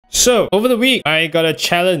So, over the week, I got a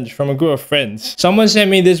challenge from a group of friends. Someone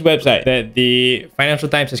sent me this website that the Financial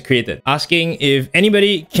Times has created, asking if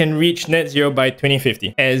anybody can reach net zero by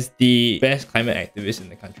 2050 as the best climate activist in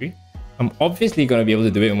the country. I'm obviously going to be able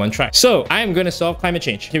to do it in one try. So, I am going to solve climate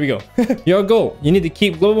change. Here we go. Your goal. You need to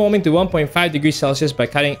keep global warming to 1.5 degrees Celsius by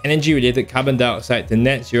cutting energy-related carbon dioxide to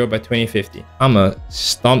net zero by 2050. I'ma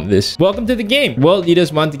stomp this. Welcome to the game. World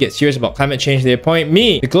leaders want to get serious about climate change. They appoint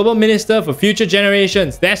me, the global minister for future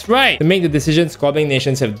generations. That's right. To make the decisions squabbling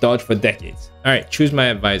nations have dodged for decades. All right, choose my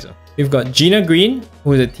advisor. We've got Gina Green,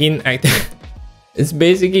 who is a teen activist. It's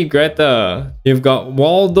basically Greta. You've got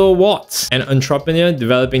Waldo Watts, an entrepreneur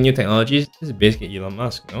developing new technologies. This is basically Elon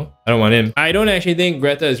Musk, no? I don't want him. I don't actually think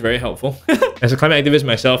Greta is very helpful. As a climate activist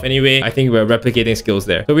myself anyway, I think we're replicating skills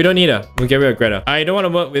there. So we don't need her. We'll get rid of Greta. I don't want to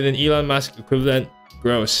work with an Elon Musk equivalent.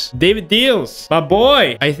 Gross. David Deals, my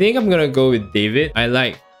boy. I think I'm gonna go with David. I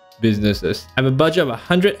like businesses. I have a budget of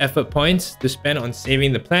 100 effort points to spend on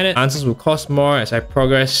saving the planet. Answers will cost more as I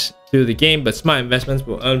progress through the game, but smart investments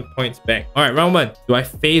will earn points back. All right, round one. Do I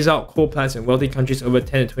phase out coal plants in wealthy countries over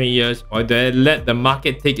 10 to 20 years, or do I let the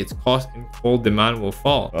market take its course and coal demand will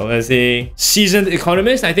fall? Well, as a seasoned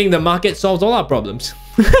economist, I think the market solves all our problems.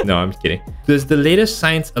 No, I'm just kidding. Does the latest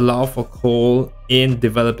science allow for coal in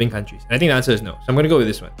developing countries? And I think the answer is no. So I'm going to go with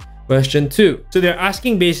this one. Question 2. So they're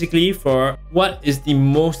asking basically for what is the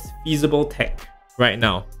most feasible tech right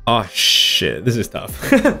now. Oh shit, this is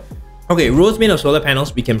tough. Okay, roads made of solar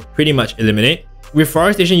panels we can pretty much eliminate.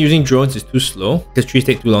 Reforestation using drones is too slow because trees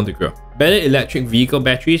take too long to grow. Better electric vehicle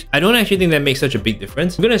batteries. I don't actually think that makes such a big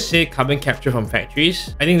difference. I'm gonna say carbon capture from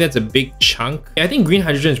factories. I think that's a big chunk. I think green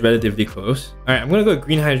hydrogen is relatively close. All right, I'm gonna go with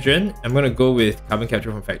green hydrogen. I'm gonna go with carbon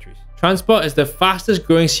capture from factories. Transport is the fastest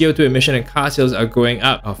growing CO2 emission and car sales are going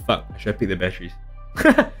up. Oh fuck, I should have picked the batteries.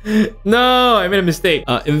 No, I made a mistake.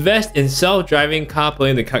 Invest in self-driving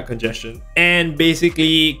carpooling to cut congestion and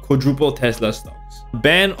basically quadruple Tesla stocks.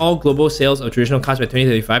 Ban all global sales of traditional cars by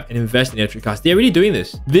 2035 and invest in electric cars. They're already doing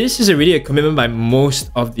this. This is already a commitment by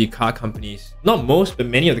most of the car companies. Not most, but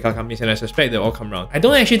many of the car companies, and I suspect they'll all come around. I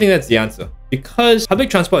don't actually think that's the answer because public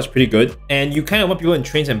transport is pretty good and you kind of want people in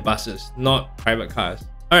trains and buses, not private cars.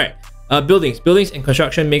 All right. Buildings and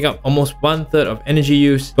construction make up almost 1/3 of energy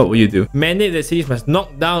use. What will you do? Mandate that cities must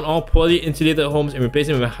knock down all poorly insulated homes and replace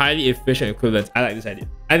them with highly efficient equivalents. I like this idea.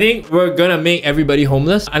 I think we're gonna make everybody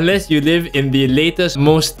homeless unless you live in the latest,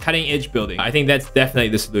 most cutting-edge building. I think that's definitely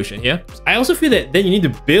the solution here. I also feel that then you need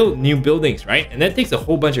to build new buildings, right? And that takes a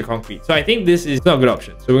whole bunch of concrete. So I think this is not a good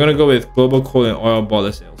option. So we're gonna go with global coal and oil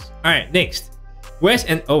boiler sales. All right, next. Where's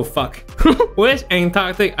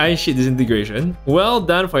Antarctic ice sheet disintegration? Well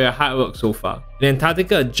done for your hard work so far. In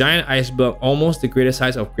Antarctica, a giant ice block almost the greater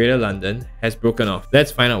size of Greater London has broken off.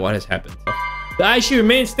 Let's find out what has happened. The ice sheet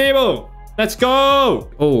remains stable. Let's go.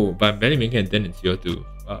 Oh, but I'm barely making a dent in CO2.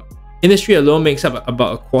 Wow. Industry alone makes up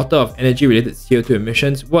about 1/4 of energy-related CO2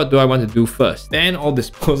 emissions. What do I want to do first? Ban all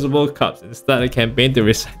disposable cups and start a campaign to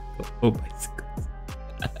recycle. Oh my god.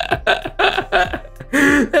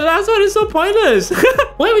 The last one is so pointless.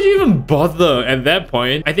 Why would you even bother at that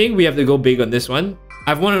point? I think we have to go big on this one.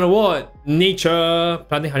 I've won an award. Nature.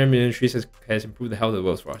 Planting 100 million trees has improved the health of the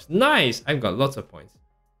world's forest. Nice. I've got lots of points.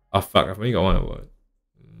 Oh fuck, I've only got one award.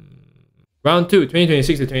 Round 2,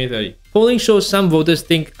 2026 to 2030. Polling shows some voters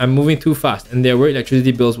think I'm moving too fast and they're worried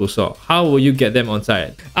electricity bills will soar. How will you get them on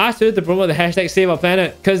side? Ask Twitter to promote the hashtag Save Our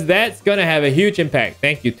Planet because that's gonna have a huge impact.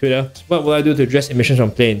 Thank you, Twitter. What will I do to address emissions from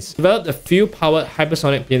planes? Develop a fuel-powered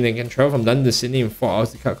hypersonic plane that can travel from London to Sydney in 4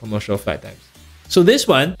 hours to cut commercial flight times. So this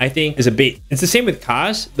one, I think, is a bait. It's the same with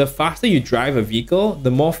cars. The faster you drive a vehicle,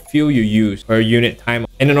 the more fuel you use per unit time.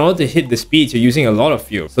 And in order to hit the speeds, you're using a lot of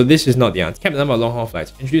fuel. So this is not the answer. Cap the number of long-haul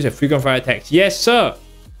flights. Introduce a frequent flyer tax. Yes, sir!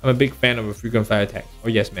 I'm a big fan of a frequent flyer tax. Oh,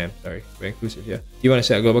 yes, ma'am. Sorry, we're inclusive here. Do you want to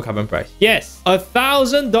set a global carbon price? Yes!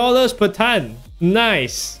 $1,000 per ton.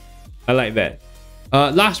 Nice. I like that.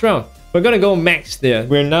 Last round. We're gonna go max there.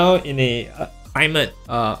 We're now in a climate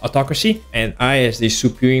autocracy, and I, as the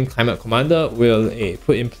supreme climate commander, will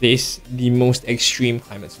put in place the most extreme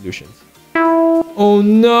climate solutions. Oh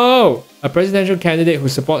no! A presidential candidate who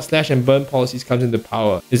supports slash and burn policies comes into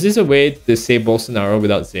power. Is this a way to say Bolsonaro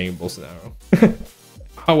without saying Bolsonaro?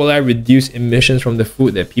 How will I reduce emissions from the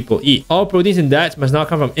food that people eat? All proteins in diets must now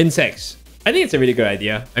come from insects. I think it's a really good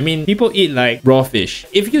idea. I mean, people eat like raw fish.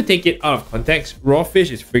 If you take it out of context, raw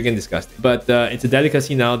fish is freaking disgusting. But it's a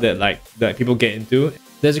delicacy now that people get into.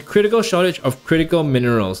 There's a critical shortage of critical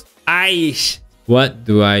minerals. Aish! What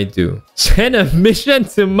do I do? Send a mission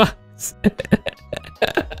to Mars.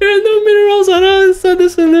 There are no minerals on Earth, so the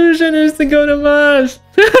solution is to go to Mars.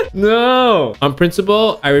 No! On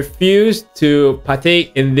principle, I refuse to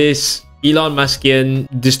partake in this Elon Muskian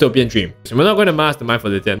dystopian dream. So we're not going to Mars to mine for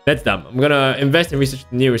lithium. That's dumb. I'm gonna invest in research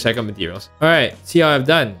in new recycled materials. Alright, see how I've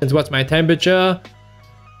done. And what's my temperature?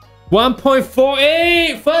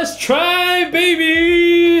 1.48! First try,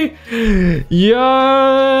 baby!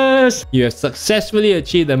 Yes! You have successfully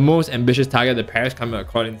achieved the most ambitious target of the Paris Climate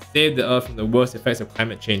Accord and saved the Earth from the worst effects of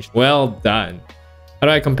climate change. Well done. How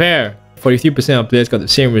do I compare? 43% of players got the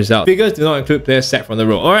same result. Figures do not include players sacked from the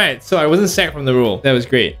rule. Alright, so I wasn't sacked from the rule. That was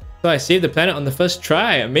great. So I saved the planet on the first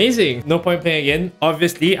try. Amazing. No point playing again.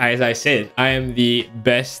 Obviously, as I said, I am the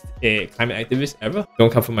best climate activist ever. Don't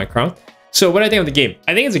come for my crown. So what do I think of the game?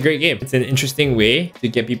 I think it's a great game. It's an interesting way to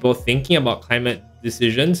get people thinking about climate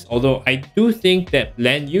decisions. Although I do think that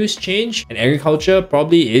land use change and agriculture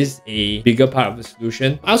probably is a bigger part of the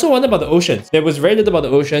solution. I also wonder about the oceans. There was very little about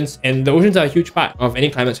the oceans, and the oceans are a huge part of any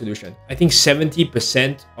climate solution. I think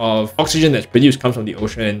 70% of oxygen that's produced comes from the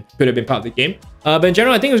ocean and could have been part of the game. But in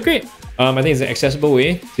general, I think it was great. I think it's an accessible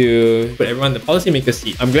way to put everyone in the policymaker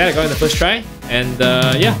seat. I'm glad I got in the first try, and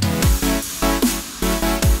yeah.